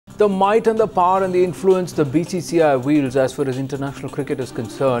The might and the power and the influence the BCCI wields as far as international cricket is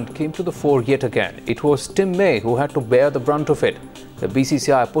concerned came to the fore yet again. It was Tim May who had to bear the brunt of it. The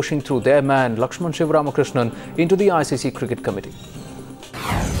BCCI pushing through their man Siva into the ICC Cricket Committee.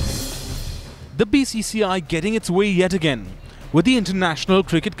 The BCCI getting its way yet again with the International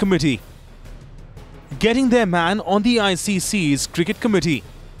Cricket Committee, getting their man on the ICC's Cricket Committee.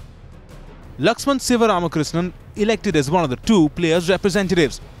 Siva elected as one of the two players'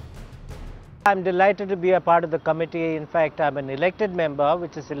 representatives. I'm delighted to be a part of the committee. In fact, I'm an elected member,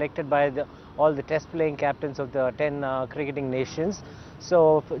 which is elected by all the test playing captains of the 10 cricketing nations.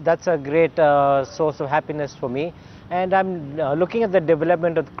 So that's a great source of happiness for me. And I'm looking at the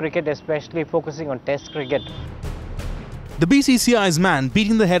development of cricket, especially focusing on test cricket. The BCCI's man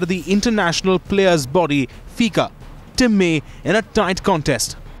beating the head of the international players' body, FICA, Tim May, in a tight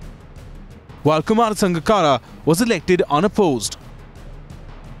contest, while Kumar Sangakkara was elected unopposed.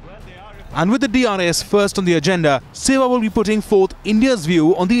 And with the DRS first on the agenda, Siva will be putting forth India's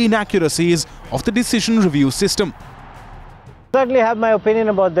view on the inaccuracies of the decision review system. I certainly have my opinion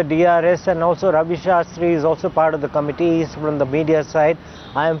about the DRS, and also Ravi Shastri is also part of the committee. He's from the media side,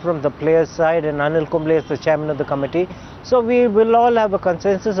 I am from the players side, and Anil Kumble is the chairman of the committee. So we will all have a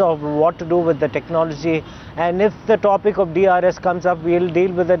consensus of what to do with the technology, and if the topic of DRS comes up, we'll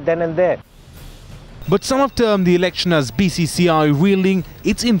deal with it then and there. But some have termed the election as BCCI wielding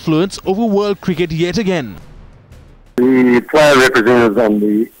its influence over world cricket yet again. The player representatives on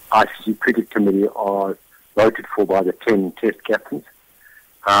the ICC Cricket Committee are voted for by the 10 test captains.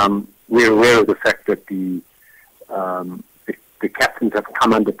 We're aware of the fact that the captains have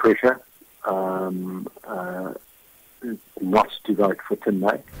come under pressure not to vote for Tim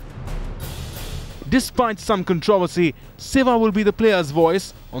May. Despite some controversy, Siva will be the player's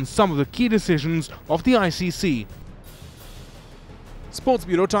voice on some of the key decisions of the ICC. Sports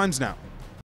Bureau Times Now.